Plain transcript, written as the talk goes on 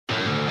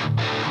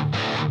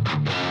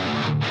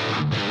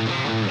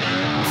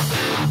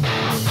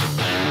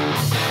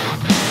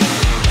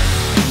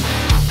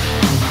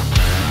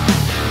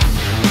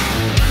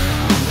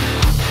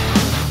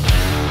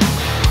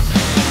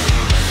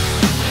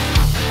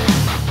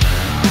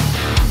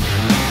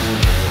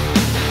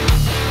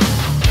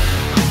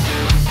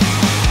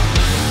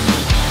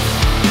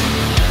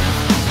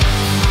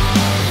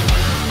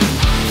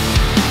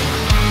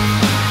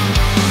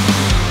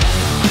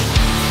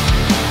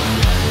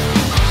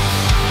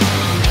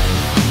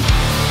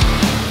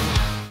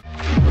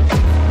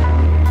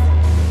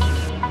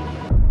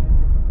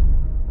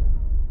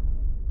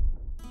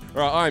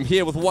I'm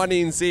here with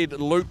 1NZ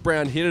Luke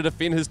Brown, here to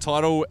defend his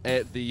title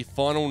at the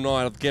final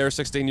night of the Garage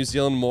 16 New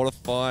Zealand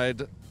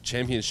Modified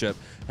Championship.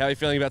 How are you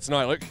feeling about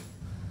tonight, Luke?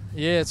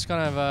 Yeah, it's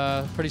kind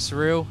of pretty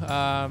surreal.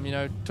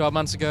 12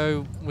 months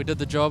ago we did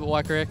the job at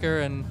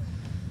Waikareka, and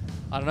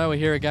I don't know, we're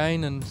here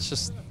again, and it's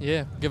just,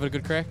 yeah, give it a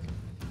good crack.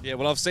 Yeah,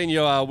 well, I've seen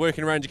you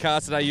working around your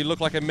car today. You look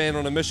like a man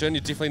on a mission.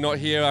 You're definitely not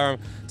here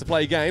to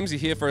play games. You're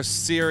here for a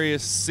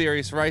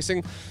serious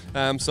racing.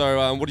 What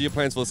are your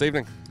plans for this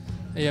evening?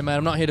 Yeah, mate,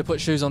 I'm not here to put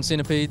shoes on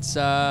centipedes.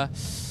 I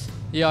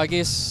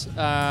guess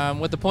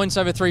with the points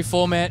over 3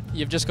 format,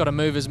 you've just got to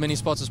move as many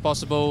spots as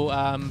possible.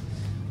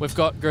 We've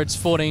got grids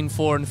 14,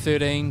 4 and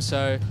 13,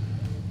 so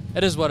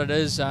it is what it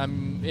is.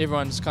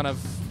 Everyone's kind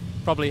of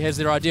probably has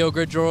their ideal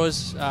grid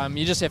drawers.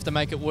 You just have to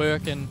make it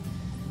work, and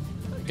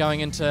going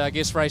into, I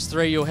guess, race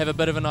 3, you'll have a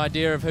bit of an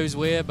idea of who's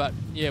where, but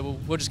yeah,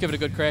 we'll just give it a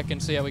good crack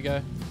and see how we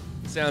go.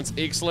 Sounds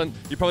excellent.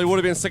 You probably would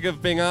have been sick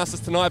of being asked this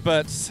tonight,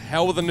 but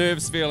how were the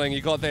nerves feeling?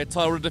 You got that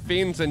title to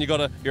defend, and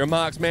you're a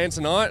marks man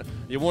tonight.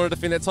 You want to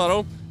defend that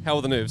title. How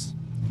were the nerves?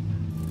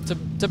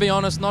 To be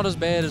honest, not as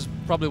bad as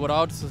probably what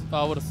I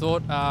would have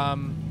thought.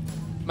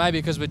 Maybe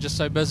because we're just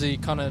so busy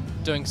kind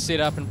of doing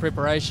setup and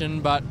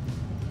preparation, but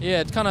yeah,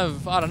 it's kind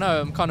of, I don't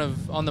know, I'm kind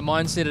of on the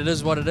mindset it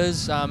is what it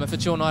is. If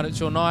it's your night, it's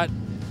your night.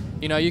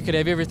 You know, you could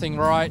have everything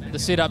right, the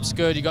setup's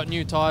good, you got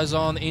new tyres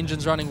on, the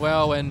engine's running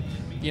well, and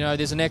you know,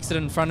 there's an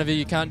accident in front of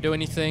you can't do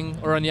anything.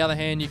 Or on the other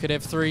hand, you could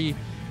have 3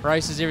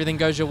 races, everything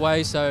goes your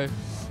way. So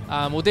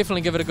we'll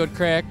definitely give it a good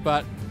crack,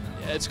 but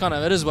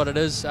it is what it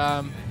is.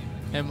 And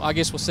I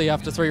guess we'll see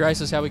after 3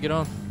 races how we get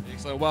on.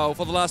 Excellent. Well,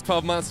 for the last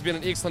 12 months, you've been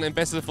an excellent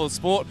ambassador for the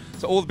sport.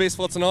 So all the best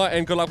for tonight,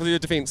 and good luck with your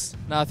defence.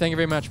 No, thank you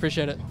very much.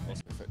 Appreciate it.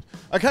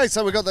 Okay,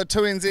 so we've got the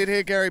 2NZ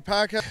here, Gary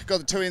Parker.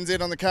 Got the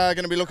 2NZ on the car,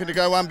 going to be looking to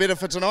go one better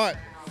for tonight.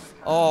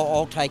 Oh,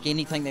 I'll take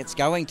anything that's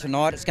going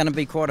tonight. It's going to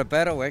be quite a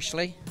battle,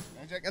 actually.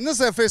 And this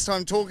is our first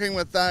time talking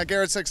with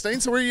Garage 16,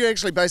 so where are you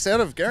actually based out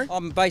of, Gary?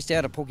 I'm based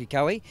out of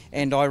Pukekohe,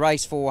 and I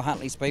race for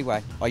Huntly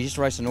Speedway. I used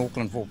to race in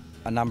Auckland for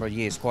a number of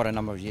years, quite a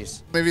number of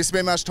years. Have you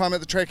spent much time at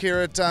the track here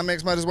at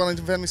Max Motors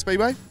Wellington Family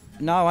Speedway?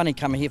 No, I only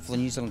come here for the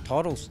New Zealand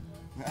titles.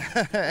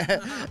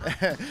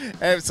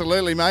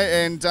 Absolutely,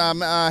 mate. And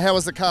how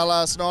was the car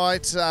last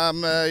night?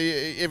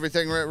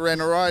 Everything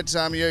ran all right?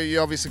 You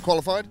obviously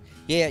qualified?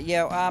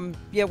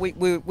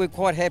 We're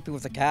quite happy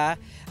with the car.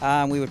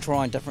 We were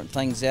trying different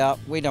things out.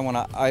 We don't want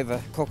to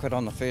overcook it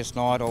on the first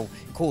night or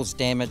cause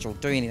damage or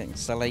do anything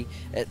silly.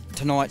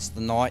 Tonight's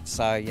the night,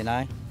 so, you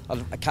know,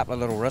 a couple of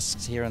little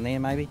risks here and there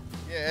maybe.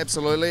 Yeah,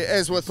 absolutely.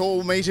 As with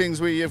all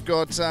meetings, where you've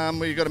got a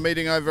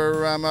meeting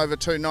over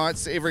 2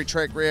 nights, every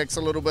track reacts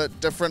a little bit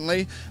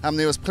differently.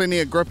 There was plenty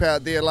of grip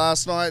out there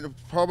last night,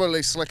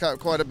 probably slick up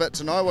quite a bit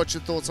tonight. What's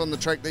your thoughts on the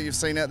track that you've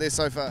seen out there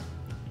so far?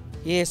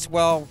 Yes,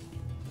 well,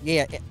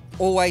 yeah,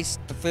 always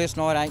the first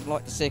night ain't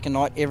like the second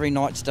night. Every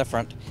night's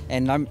different,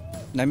 and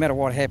no matter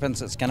what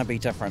happens, it's going to be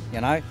different,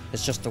 you know.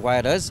 It's just the way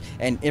it is,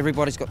 and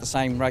everybody's got the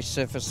same race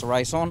surface to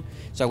race on,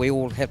 so we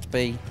all have to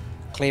be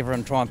clever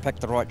and try and pick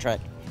the right track.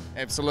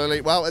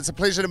 Absolutely. Well, it's a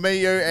pleasure to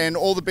meet you, and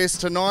all the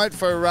best tonight.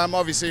 For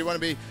obviously you want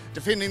to be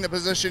defending the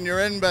position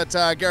you're in, but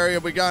Gary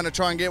will be going to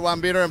try and get one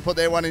better and put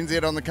that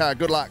 1NZ on the car.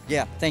 Good luck.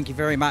 Yeah, thank you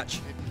very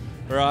much.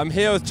 All right, I'm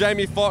here with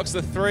Jamie Fox,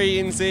 the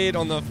 3NZ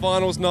on the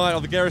finals night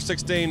of the Garage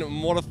 16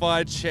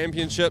 Modified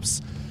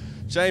Championships.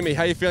 Jamie,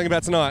 how are you feeling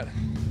about tonight?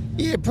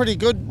 Yeah, pretty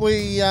good.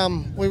 We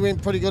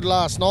went pretty good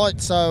last night,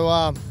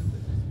 so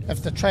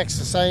if the track's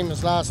the same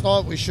as last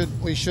night, we should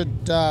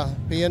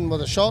be in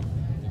with a shot.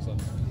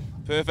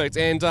 Perfect.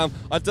 And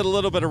I did a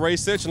little bit of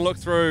research and looked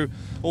through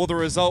all the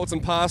results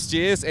in past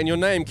years, and your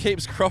name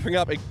keeps cropping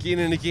up again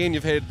and again.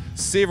 You've had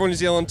several New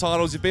Zealand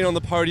titles, you've been on the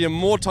podium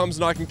more times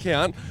than I can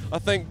count. I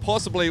think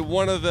possibly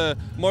one of the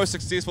most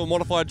successful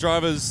modified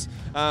drivers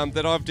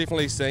that I've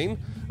definitely seen.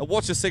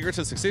 What's your secret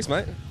to success,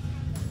 mate?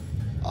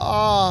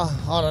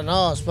 I don't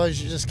know. I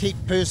suppose you just keep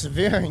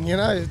persevering, you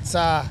know. It's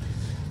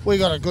we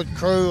got a good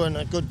crew and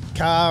a good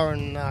car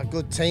and a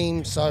good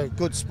team, so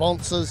good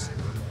sponsors.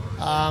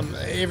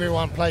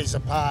 Everyone plays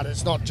a part.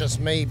 It's not just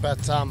me,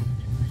 but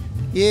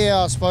yeah,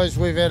 I suppose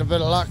we've had a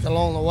bit of luck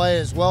along the way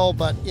as well,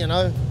 but you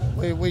know,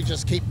 we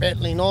just keep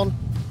battling on.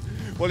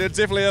 Well, you're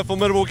definitely a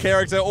formidable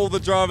character. All the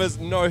drivers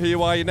know who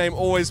you are. Your name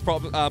always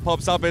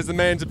pops up as the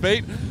man to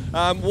beat.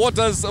 What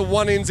does a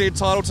 1NZ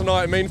title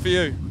tonight mean for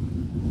you?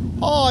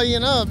 Oh, you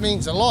know, it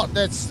means a lot.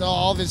 That's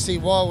obviously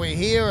why we're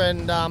here,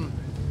 and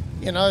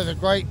you know, the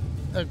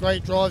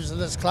great drivers of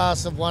this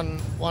class have won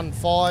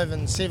 5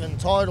 and 7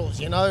 titles.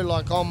 You know,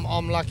 like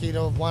I'm lucky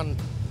to have won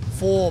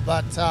 4,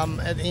 but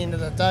at the end of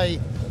the day,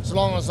 as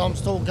long as I'm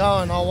still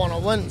going, I want to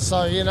win.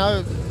 So you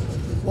know,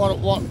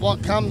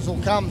 what comes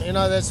will come. You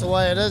know, that's the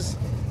way it is.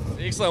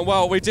 Excellent.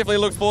 Well, we definitely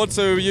look forward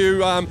to you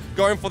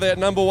going for that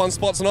 #1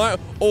 spot tonight.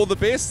 All the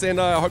best,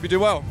 and I hope you do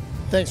well.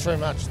 Thanks very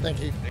much.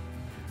 Thank you.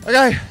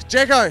 Okay,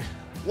 Jacko,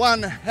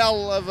 one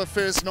hell of a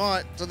first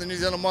night to the New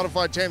Zealand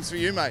Modified Champs for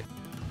you, mate.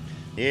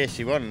 Yeah,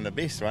 she wasn't the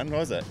best one,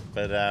 was it?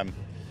 But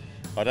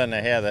I don't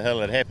know how the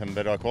hell it happened,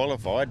 but I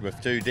qualified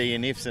with 2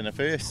 DNFs in the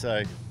first,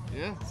 so...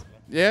 Yeah.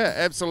 Yeah,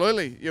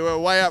 absolutely. You were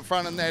way up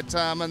front in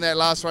that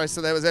last race,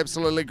 so that was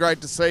absolutely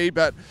great to see.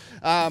 But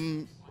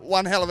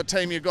one hell of a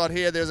team you got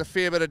here. There was a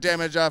fair bit of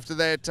damage after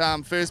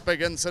that first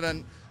big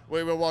incident.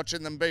 We were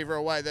watching them beaver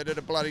away. They did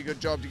a bloody good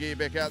job to get you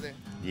back out there.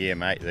 Yeah,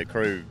 mate, the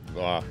crew,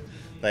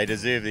 they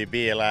deserve their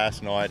beer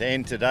last night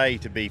and today,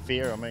 to be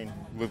fair. I mean,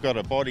 we've got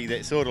a body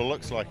that sort of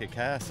looks like a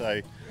car,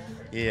 so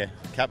yeah,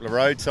 a couple of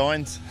road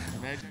signs.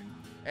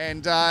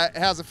 And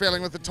how's the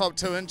feeling with the top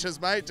 2 inches,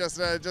 mate? Just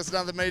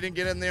another meeting,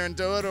 get in there and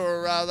do it,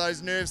 or are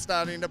those nerves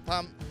starting to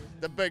pump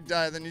the big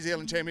day of the New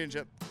Zealand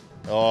Championship?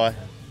 Oh,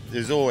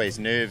 there's always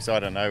nerves. I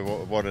don't know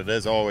what it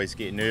is. I always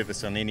get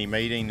nervous on any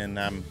meeting,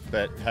 and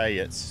but hey,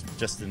 it's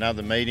just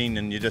another meeting,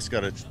 and you just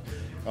got to,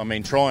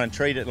 try and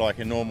treat it like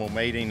a normal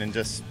meeting and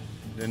just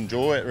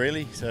enjoy it,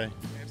 really. So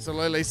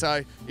absolutely.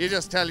 So you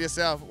just tell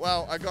yourself,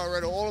 well, I got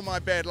rid of all of my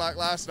bad luck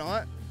last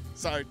night,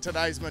 so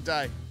today's my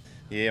day.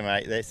 Yeah,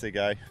 mate, that's the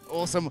go.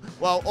 Awesome.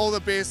 Well, all the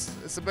best.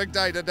 It's a big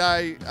day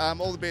today.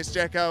 All the best,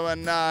 Jacko,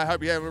 and I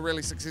hope you have a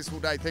really successful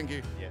day. Thank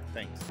you. Yeah,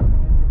 thanks.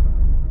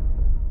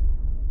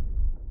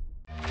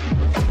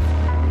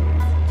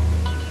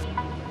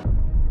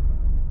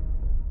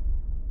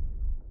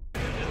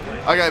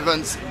 Okay,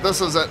 Vince,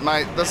 this is it,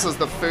 mate. This is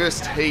the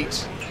first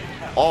heat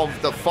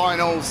of the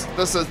finals.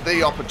 This is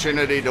the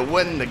opportunity to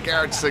win the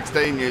Garage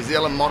 16 New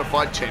Zealand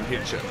Modified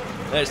Championship.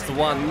 That's the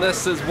one.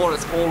 This is what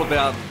it's all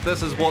about.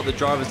 This is what the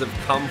drivers have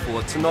come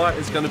for. Tonight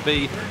is going to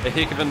be a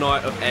heck of a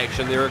night of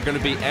action. There are going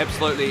to be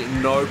absolutely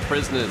no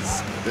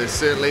prisoners. There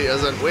certainly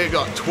isn't. We've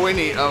got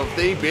 20 of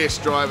the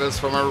best drivers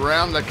from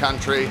around the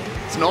country.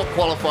 It's not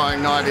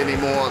qualifying night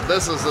anymore.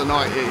 This is the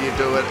night that you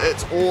do it.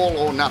 It's all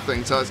or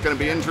nothing. So it's going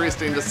to be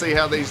interesting to see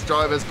how these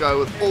drivers go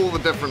with all the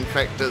different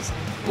factors,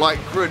 like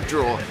grid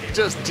draw,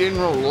 just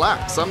general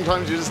luck.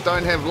 Sometimes you just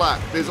don't have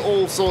luck. There's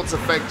all sorts of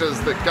factors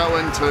that go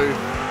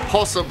into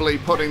possibly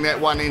putting that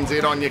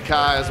 1NZ on your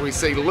car, as we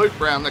see Luke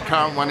Brown, the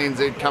current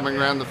 1NZ, coming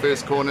around the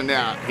first corner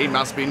now. He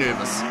must be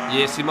nervous.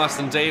 Yes, he must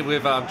indeed.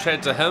 We've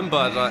chatted to him,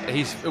 but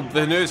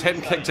the nerves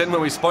hadn't kicked in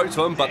when we spoke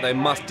to him, but they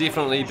must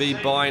definitely be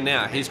by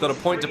now. He's got a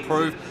point to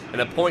prove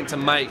and a point to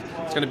make.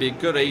 It's going to be a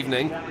good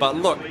evening. But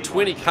look,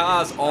 20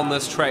 cars on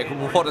this track.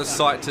 What a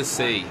sight to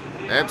see.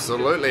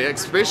 Absolutely,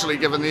 especially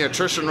given the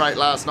attrition rate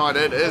last night.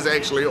 It is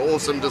actually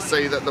awesome to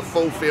see that the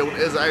full field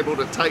is able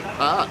to take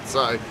part.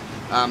 So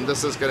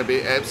this is going to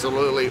be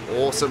absolutely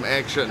awesome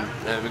action.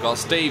 And we've got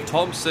Steve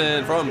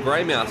Thompson from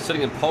Greymouth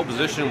sitting in pole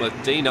position with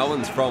Dean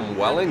Owens from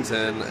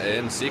Wellington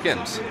in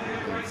second.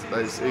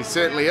 He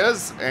certainly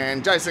is.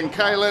 And Jason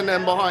Kalin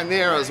in behind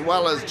there, as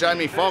well as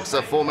Jamie Fox,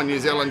 a former New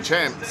Zealand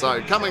champ.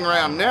 So coming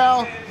around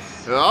now.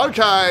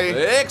 Okay.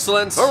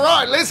 Excellent. All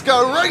right, let's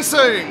go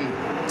racing.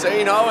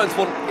 Dean Owens,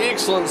 what an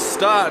excellent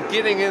start,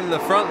 getting in the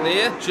front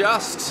there,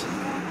 just...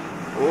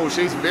 Oh,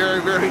 she's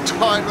very, very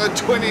tight with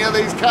 20 of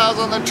these cars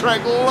on the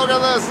track. Look at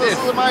this, this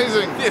is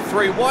amazing. They're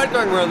 3 wide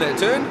going around that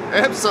turn.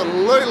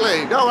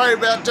 Absolutely. Don't worry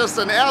about just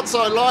an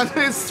outside line.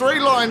 There's 3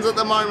 lines at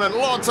the moment.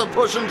 Lots of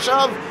push and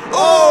shove.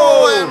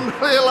 Oh, and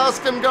Blair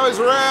Luskin goes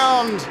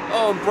round.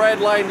 Oh, and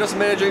Brad Lane just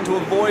managing to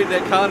avoid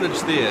that carnage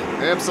there.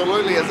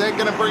 Absolutely. Is that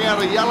going to bring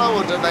out a yellow,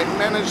 or did they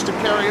manage to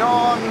carry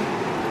on?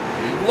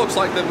 Looks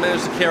like they've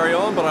managed to carry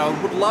on, but I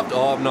would love to...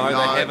 Oh, no,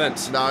 they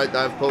haven't. No,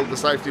 they've pulled the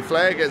safety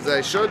flag, as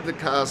they should. The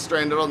car's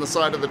stranded on the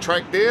side of the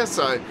track there,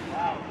 so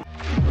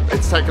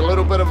let's take a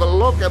little bit of a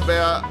look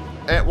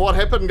at what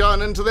happened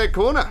going into that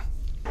corner.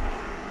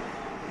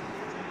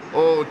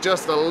 Oh,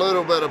 just a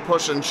little bit of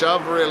push and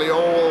shove, really,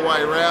 all the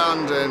way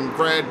around, and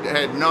Brad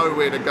had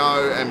nowhere to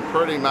go and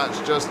pretty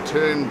much just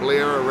turned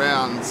Blair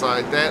around.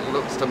 So that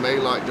looks to me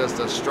like just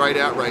a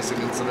straight-out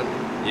racing incident.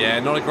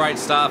 Yeah, not a great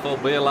start for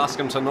Blair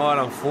Luscombe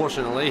tonight,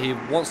 unfortunately. He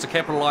wants to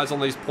capitalise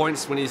on these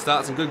points when he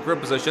starts in good grid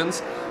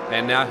positions,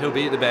 and now he'll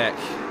be at the back.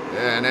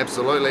 Yeah, and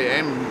absolutely,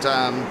 and...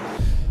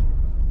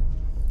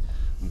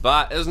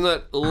 But isn't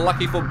it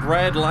lucky for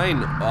Brad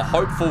Lane,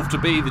 hopeful to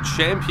be the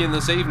champion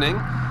this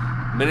evening,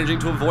 managing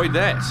to avoid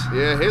that?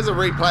 Yeah, here's a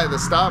replay of the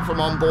start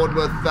from on board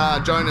with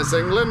Jonas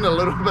England. A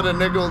little bit of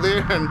niggle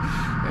there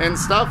and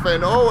stuff,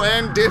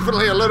 and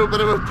definitely a little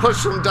bit of a push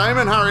from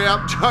Damon. Hurry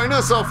up,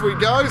 Jonas, off we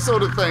go,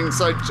 sort of thing.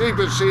 So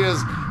jeepers, she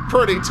is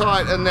pretty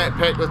tight in that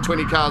pack with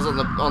 20 cars on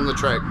the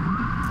track.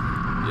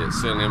 Yeah,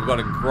 certainly. We've got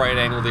a great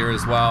angle there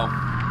as well.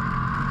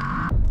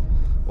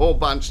 All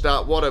bunched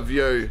up. What a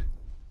view.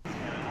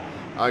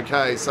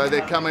 Okay, so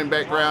they're coming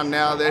back round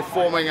now. They're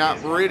forming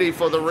up, ready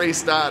for the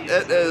restart.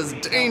 It is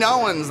Dean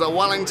Owens, the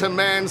Wellington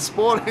man,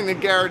 sporting the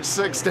Garage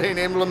 16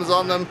 emblems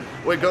on them.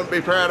 We couldn't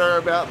be prouder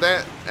about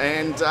that,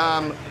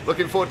 and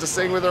looking forward to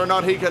seeing whether or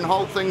not he can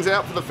hold things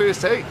out for the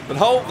first heat. But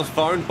hold the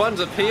phone.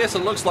 Bunter Pearce,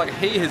 it looks like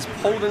he has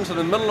pulled into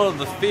the middle of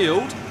the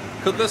field.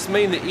 Could this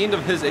mean the end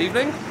of his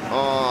evening?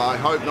 Oh, I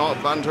hope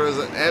not. Bunter is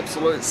an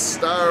absolute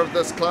star of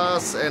this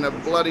class and a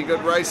bloody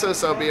good racer,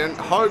 so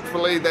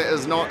hopefully that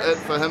is not it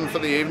for him for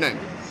the evening.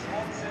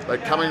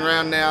 But coming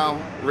around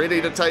now,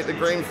 ready to take the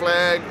green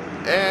flag,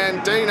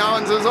 and Dean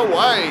Owens is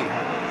away.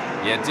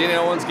 Yeah, Dean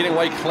Owens getting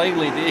away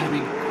cleanly there. It'd be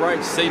great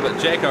to see, but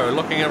Jacko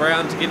looking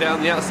around to get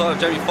down the outside of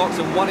Jamie Fox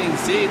and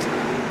 1NZ.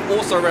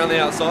 also around the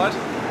outside.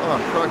 Oh,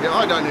 crikey,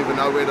 I don't even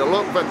know where to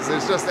look, Vince.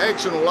 There's just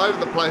action all over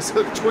the place.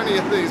 20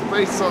 of these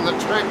beasts on the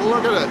track.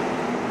 Look at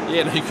it.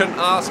 Yeah, no, you couldn't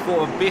ask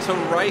for better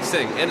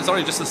racing, and it's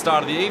only just the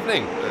start of the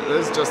evening. It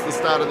is just the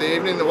start of the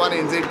evening. The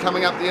 1NZ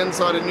coming up the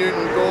inside of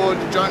Newton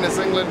Gorge. Jonas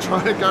England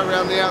trying to go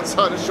around the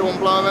outside of Sean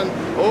Blowman.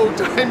 Oh,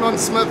 Damon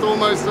Smith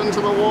almost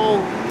into the wall.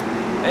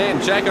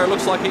 And Jacko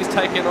looks like he's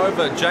taken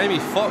over Jamie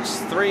Fox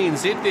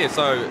 3NZ there,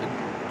 so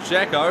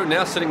Jacko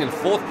now sitting in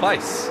 4th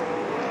place.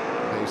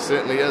 He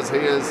certainly is. He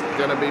is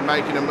going to be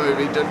making a move.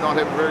 He did not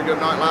have a very good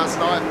night last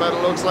night, but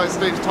it looks like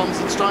Steve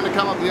Thompson's trying to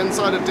come up the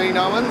inside of Dean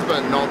Owens,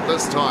 but not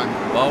this time.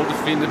 Well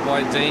defended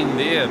by Dean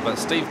there, but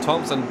Steve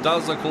Thompson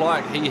does look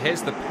like he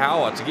has the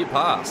power to get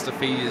past if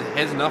he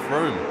has enough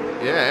room.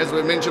 Yeah, as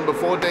we mentioned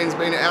before, Dean's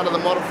been out of the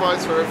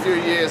modifieds for a few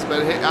years,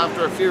 but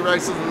after a few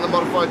races in the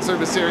Modified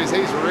Super Series,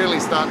 he's really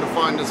starting to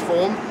find his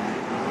form.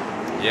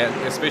 Yeah,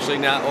 especially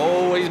now.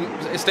 Oh,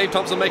 Steve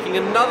Thompson making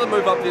another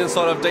move up the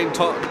inside of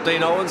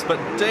Dean Owens, but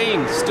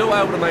Dean still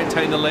able to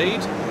maintain the lead.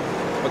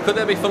 But could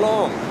that be for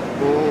long?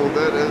 Oh,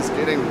 that is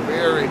getting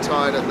very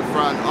tight at the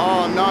front.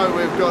 Oh no,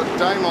 we've got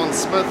Damon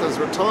Smith has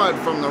retired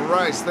from the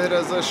race. That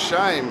is a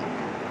shame.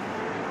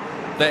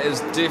 That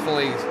is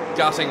definitely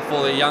gutting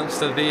for the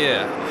youngster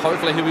there.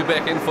 Hopefully he'll be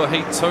back in for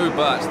Heat 2,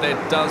 but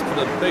that does put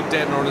a big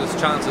damper on his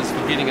chances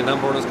for getting a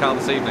number on his car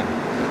this evening.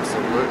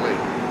 Absolutely.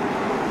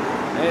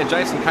 And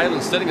Jason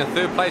Kalin sitting in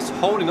 3rd place,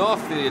 holding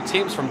off the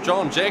attempts from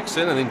John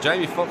Jackson, and then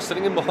Jamie Fox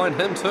sitting in behind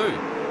him too.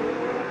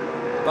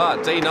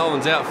 But Dean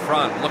Owens out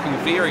front, looking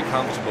very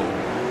comfortable.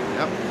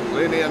 Yep,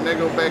 Lenny and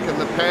Niggle back in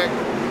the pack.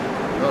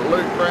 Got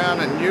Luke Brown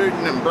and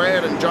Newton and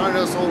Brad and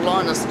Jonas all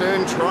line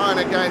astern, trying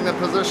to gain the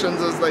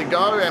positions as they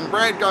go. And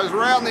Brad goes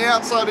round the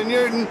outside of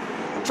Newton,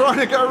 trying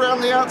to go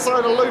around the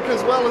outside of Luke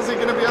as well. Is he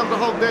going to be able to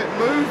hold that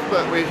move?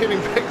 But we're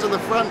heading back to the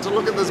front to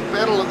look at this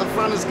battle at the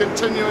front is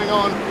continuing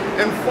on.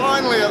 And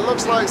finally, it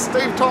looks like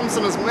Steve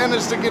Thompson has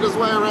managed to get his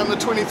way around the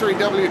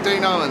 23W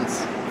Dean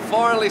Owens.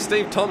 Finally,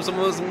 Steve Thompson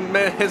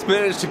has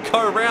managed to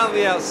go round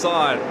the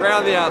outside,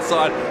 round the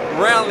outside,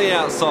 round the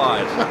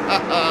outside.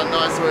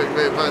 Nice work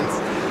there, Vince.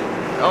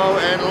 Oh,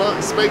 and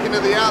look, speaking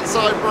of the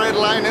outside, Brad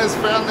Lane has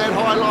found that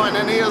high line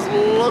and he is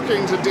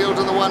looking to deal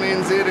to the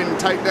 1NZ and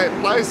take that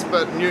place,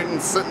 but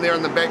Newton's sitting there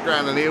in the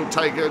background and he'll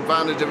take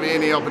advantage of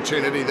any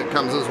opportunity that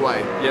comes his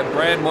way. Yeah,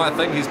 Brad might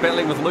think he's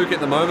battling with Luke at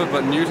the moment,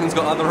 but Newton's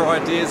got other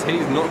ideas.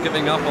 He's not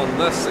giving up on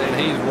this and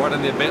he's right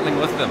in there battling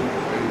with them.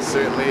 He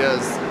certainly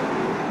is.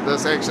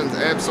 This action's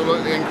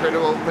absolutely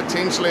incredible.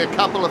 Potentially a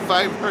couple of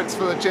favourites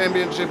for the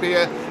championship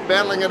here,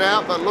 battling it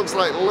out, but looks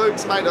like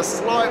Luke's made a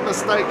slight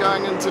mistake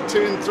going into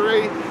turn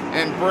 3,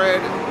 and Brad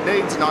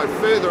needs no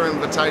further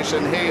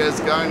invitation. He is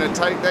going to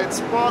take that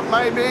spot,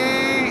 maybe.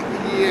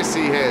 Yes,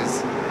 he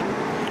has.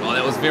 Oh,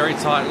 that was very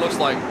tight. Looks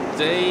like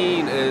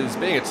Dean is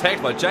being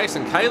attacked by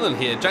Jason Kalin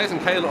here. Jason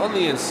Kalin on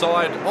the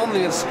inside, on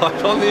the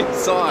inside, on the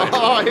inside.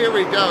 Oh, here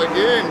we go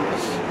again.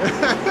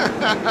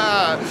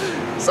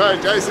 So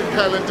Jason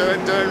Kalin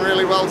doing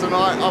really well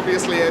tonight.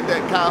 Obviously had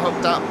that car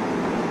hooked up.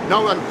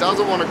 No one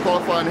doesn't want to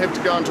qualify and have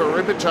to go into a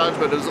rapid charge,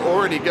 but has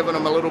already given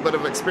him a little bit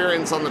of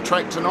experience on the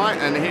track tonight,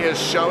 and he is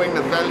showing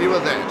the value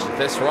of that.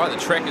 That's right, the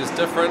track is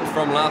different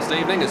from last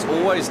evening. It's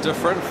always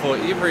different for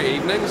every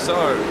evening,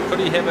 so could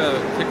he have a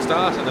kick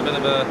start and a bit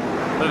of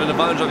an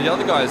advantage of the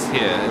other guys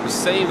here? It was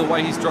seeing the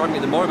way he's driving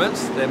at the moment,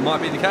 that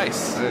might be the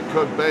case. It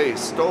could be.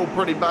 Still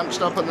pretty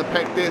bunched up in the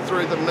pack there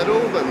through the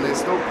middle, but there's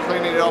still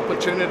plenty of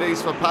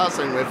opportunities for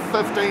passing. We're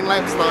 15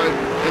 laps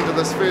though into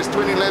this first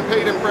 20 lap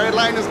heat, and Brad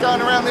Lane is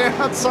going around the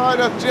outside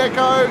of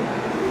Jacko,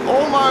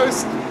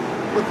 almost,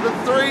 with the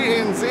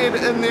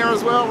 3NZ in there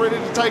as well, ready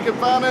to take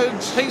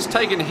advantage. He's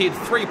taken ahead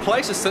 3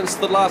 places since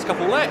the last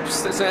couple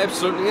laps. That's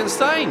absolutely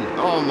insane.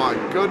 Oh my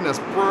goodness,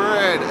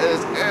 Brad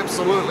is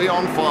absolutely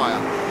on fire.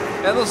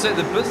 And also at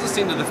the business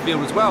end of the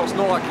field as well. It's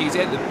not like he's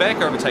at the back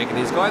overtaking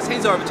these guys.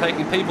 He's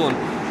overtaking people in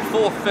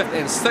 4th, 5th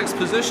and 6th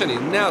position. He's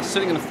now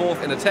sitting in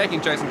 4th and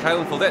attacking Jason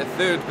Kalin for that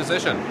 3rd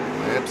position.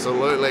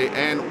 Absolutely,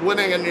 and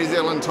winning a New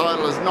Zealand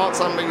title is not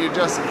something you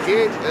just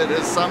get, it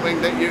is something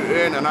that you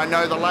earn, and I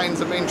know the lanes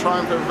have been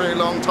trying for a very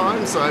long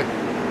time, so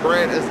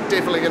Brad is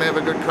definitely going to have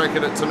a good crack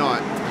at it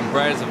tonight. And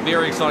Brad is a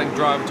very exciting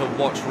driver to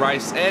watch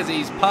race as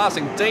he's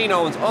passing Dean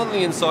Owens on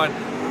the inside,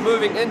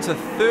 moving into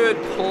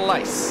 3rd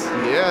place.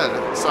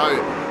 Yeah, so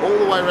all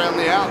the way around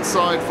the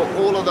outside for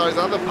all of those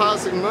other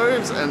passing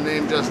moves, and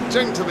then just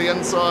jinked to the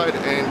inside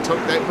and took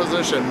that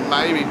position.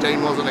 Maybe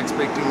Dean wasn't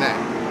expecting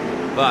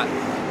that.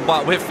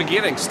 But we're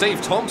forgetting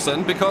Steve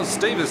Thompson, because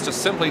Steve is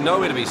just simply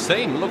nowhere to be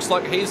seen. Looks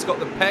like he's got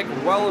the pack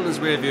well in his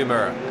rearview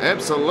mirror.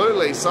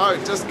 Absolutely. So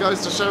it just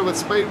goes to show with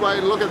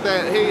Speedway, look at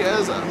that. He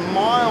is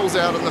miles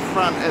out in the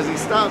front as he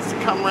starts to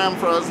come around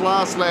for his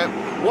last lap.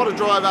 What a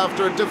drive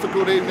after a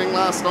difficult evening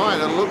last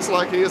night. It looks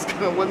like he is going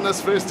to win this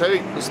first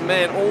heat. This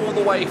man all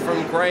the way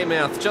from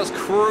Greymouth, just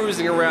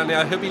cruising around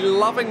now. He'll be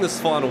loving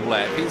this final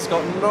lap. He's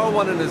got no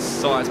one in his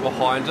sights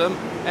behind him,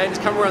 and he's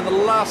come around the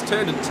last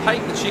turn to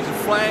take the checkered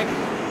flag.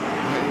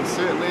 He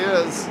certainly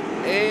is.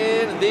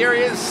 And there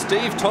he is,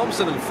 Steve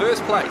Thompson in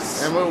first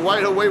place. And we'll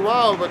wait a wee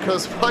while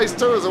because place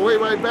 2 is a wee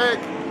way back.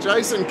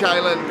 Jason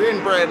Kalen,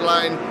 then Brad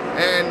Lane,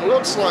 and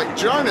looks like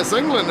Jonas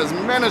England has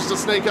managed to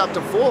sneak up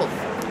to 4th.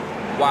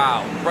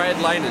 Wow,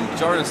 Brad Lane and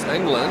Jonas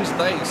England,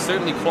 they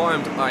certainly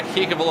climbed a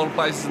heck of a lot of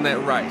places in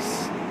that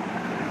race.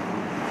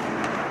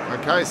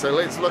 Okay, so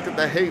let's look at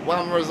the Heat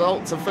 1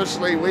 results.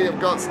 Officially, we have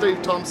got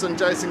Steve Thompson,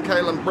 Jason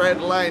Kalen,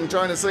 Brad Lane,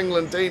 Jonas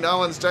England, Dean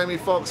Owens, Jamie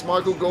Foxx,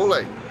 Michael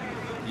Gawley.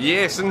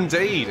 Yes,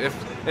 indeed.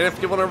 If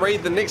you want to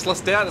read the next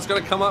list out, it's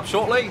going to come up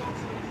shortly.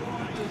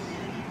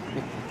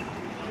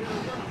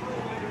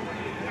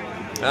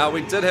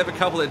 We did have a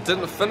couple that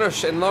didn't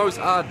finish, and those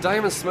are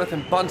Damon Smith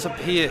and Bunter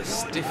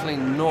Pearce. Definitely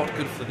not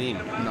good for them.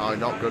 No,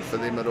 not good for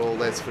them at all,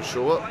 that's for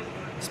sure.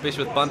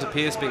 Especially with Bunter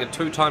Pearce being a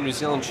 2-time New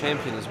Zealand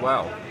champion as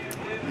well.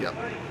 Yep.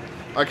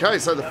 Okay,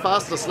 so the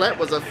fastest lap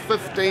was a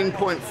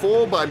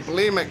 15.4 by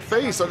Blair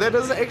McPhee, so that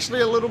is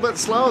actually a little bit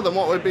slower than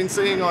what we've been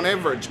seeing on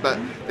average, but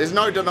there's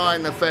no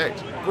denying the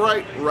fact.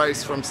 Great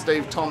race from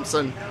Steve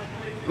Thompson.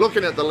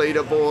 Looking at the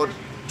leaderboard,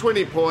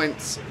 20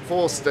 points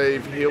for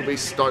Steve. He'll be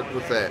stoked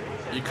with that.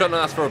 You couldn't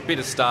ask for a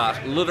better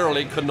start.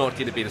 Literally could not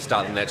get a better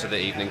start than that to the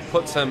evening.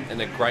 Puts him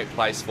in a great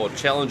place for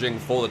challenging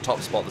for the top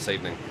spot this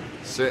evening.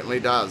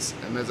 Certainly does.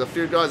 And there's a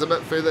few guys a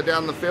bit further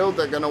down the field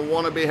that are going to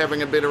want to be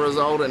having a better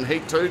result in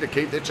Heat 2 to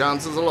keep their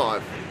chances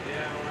alive.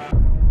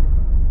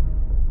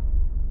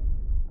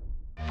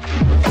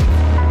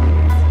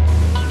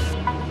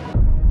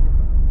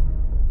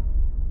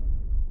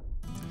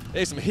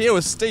 Yes, I'm here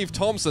with Steve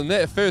Thompson.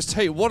 That first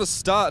heat, what a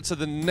start to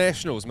the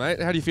Nationals, mate.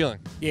 How are you feeling?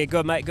 Yeah,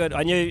 good, mate, good.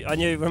 I knew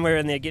when we were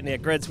in there getting our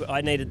grids,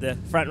 I needed the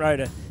front row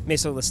to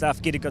mess all the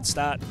stuff, get a good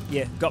start.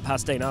 Yeah, got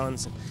past Dean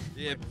Owens.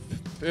 Yeah,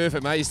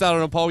 perfect, mate. You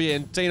started on pole, yeah,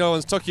 and Dean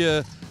Owens took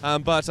you,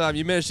 but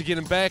you managed to get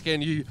him back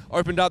and you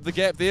opened up the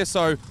gap there,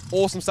 so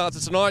awesome start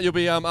to tonight. You'll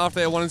be after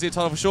that 1NZ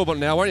title for sure, but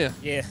now, won't you?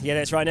 Yeah,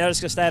 that's right. Now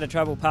just going to stay out of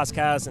trouble, past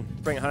cars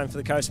and bring it home for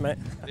the coast, mate.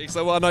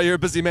 Excellent. Well, I know you're a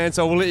busy man,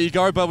 so we'll let you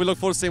go, but we look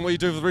forward to seeing what you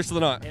do for the rest of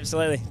the night.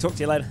 Absolutely. Talk to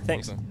you later.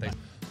 Thanks. Thanks.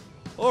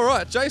 All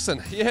right,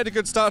 Jason, you had a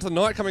good start to the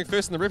night, coming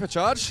first in the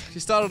repechage. You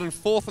started in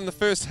 4th in the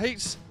first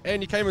heat,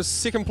 and you came in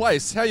 2nd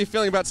place. How are you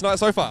feeling about tonight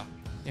so far?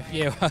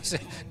 Yeah,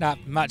 no,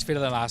 much better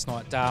than last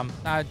night.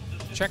 No,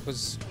 track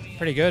was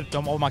pretty good.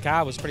 My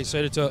car was pretty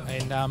suited to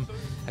it, and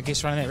I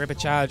guess running that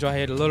repechage, I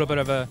had a little bit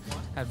of an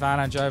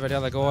advantage over the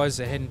other guys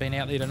that hadn't been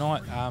out there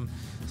tonight.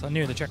 So I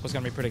knew the track was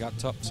going to be pretty up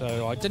top,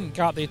 so I didn't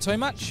go up there too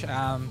much.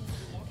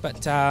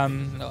 But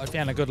I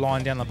found a good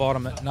line down the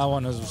bottom that no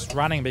one was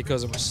running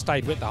because it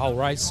stayed wet the whole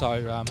race.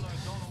 So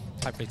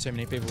hopefully too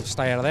many people will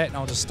stay out of that, and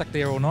I'll just stick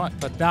there all night.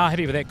 But no,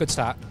 happy with that. Good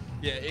start.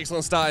 Yeah,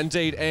 excellent start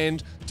indeed,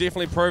 and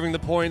definitely proving the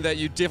point that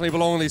you definitely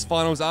belong in these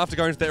finals after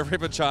going to that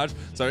repechage.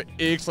 So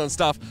excellent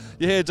stuff.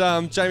 You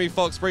had Jamie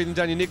Foxx breathing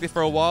down your neck there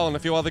for a while, and a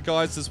few other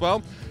guys as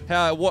well.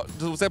 What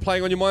was that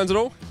playing on your minds at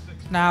all?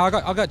 No, I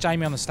got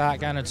Jamie on the start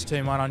going into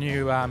 2-1. I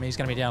knew he's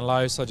going to be down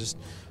low, so I just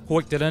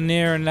hooked it in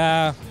there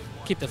and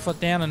kept the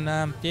foot down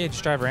and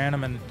just drove around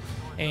him,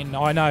 and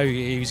I know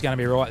he was going to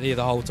be right there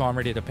the whole time,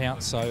 ready to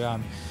pounce. So,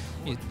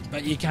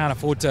 but you can't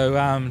afford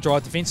to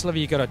drive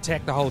defensively. You got to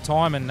attack the whole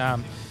time,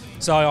 and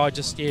so I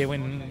just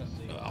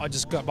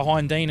got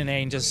behind Dean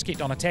and just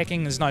kept on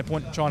attacking. There's no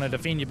point trying to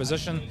defend your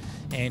position,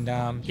 and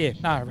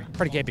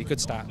pretty happy,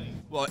 good start.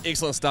 Well,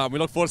 excellent start. We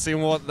look forward to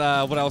seeing what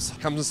else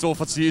comes in store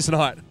for you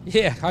tonight.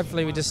 Yeah,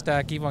 hopefully we just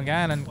keep on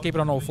going and keep it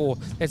on all 4.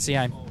 That's the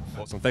aim.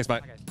 Awesome, thanks,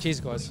 mate. Okay. Cheers,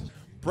 guys.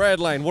 Brad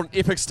Lane, what an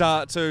epic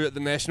start to the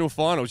national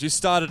finals. You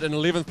started in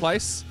 11th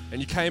place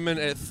and you came in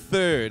at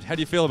 3rd. How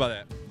do you feel about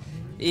that?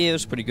 Yeah, it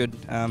was pretty good.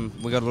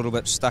 We got a little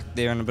bit stuck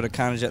there and a bit of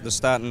carnage at the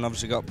start, and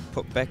obviously got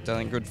put back to, I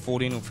think, grid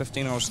 14 or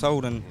 15, I was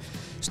told, and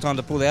it's time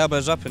to pull the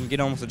elbows up and get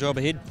on with the job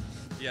ahead.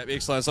 Yeah,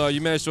 excellent. So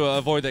you managed to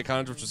avoid that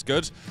carnage, which was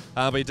good,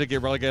 but you did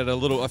get relegated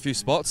a few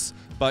spots,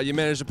 but you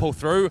managed to pull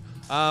through.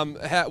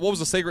 What was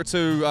the secret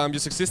to your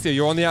success there?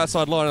 You're on the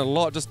outside line a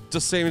lot, just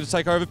seeming to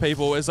take over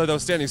people as though they were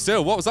standing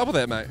still. What was up with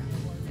that, mate?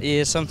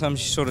 Yeah,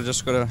 sometimes you sort of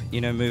just got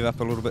to, move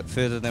up a little bit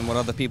further than what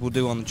other people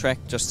do on the track,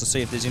 just to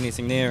see if there's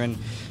anything there, and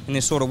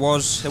there sort of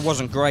was. It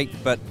wasn't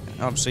great, but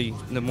obviously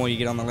the more you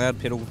get on the loud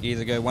pedal, you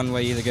either go one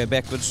way, you either go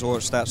backwards, or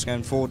it starts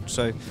going forward.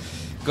 So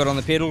got on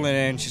the pedal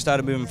and she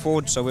started moving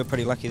forward, so we're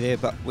pretty lucky there,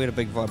 but we had a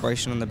big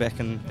vibration on the back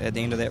and at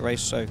the end of that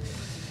race, so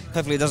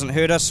hopefully it doesn't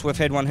hurt us. We've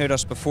had one hurt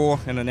us before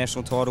in a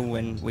national title,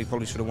 and we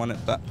probably should have won it,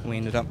 but we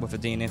ended up with a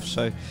DNF,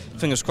 so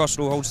fingers crossed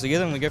it all holds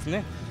together and we go from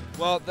there.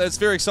 Well, it's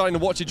very exciting to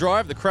watch you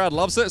drive. The crowd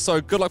loves it, so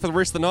good luck for the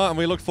rest of the night, and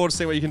we look forward to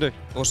seeing what you can do.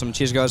 Awesome.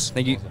 Cheers, guys.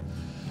 Thank you.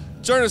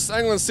 Jonas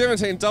England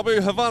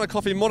 17W, Havana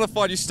Coffee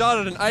Modified. You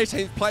started in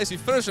 18th place, you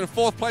finished in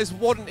 4th place.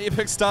 What an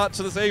epic start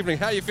to this evening.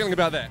 How are you feeling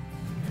about that?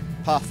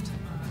 Puffed.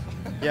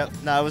 Yep,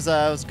 no, it was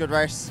a good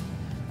race.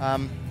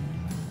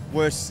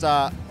 Worst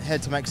start,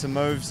 had to make some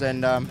moves,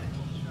 and had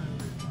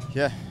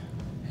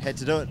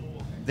to do it.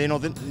 Then or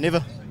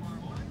never.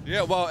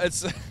 Yeah, well,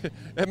 it's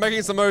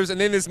making some moves,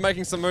 and then there's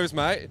making some moves,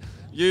 mate.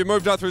 You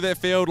moved up through that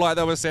field like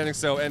they were standing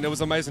still, and it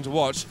was amazing to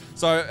watch.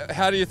 So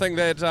how do you think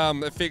that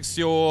affects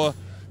your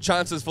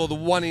chances for the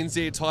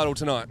 1NZ title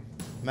tonight?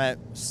 Mate,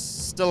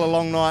 still a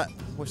long night.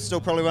 We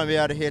still probably won't be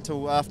able to hear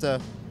till after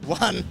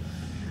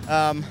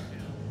 1.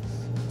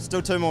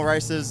 Still 2 more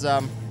races.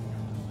 We'll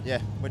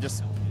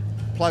just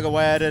plug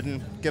away at it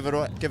and give it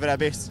our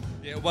best.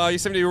 Yeah, well, you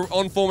seem to be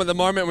on form at the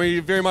moment. We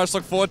very much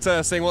look forward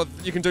to seeing what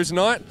you can do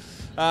tonight.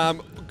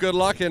 Good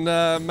luck,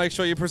 and make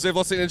sure you preserve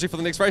lots of energy for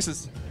the next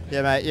races.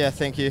 Yeah, mate. Yeah,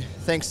 thank you.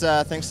 Thanks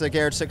to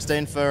Garage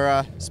 16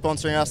 for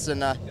sponsoring us,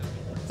 and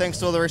thanks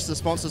to all the rest of the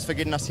sponsors for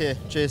getting us here.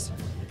 Cheers.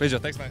 Pleasure.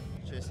 Thanks, mate.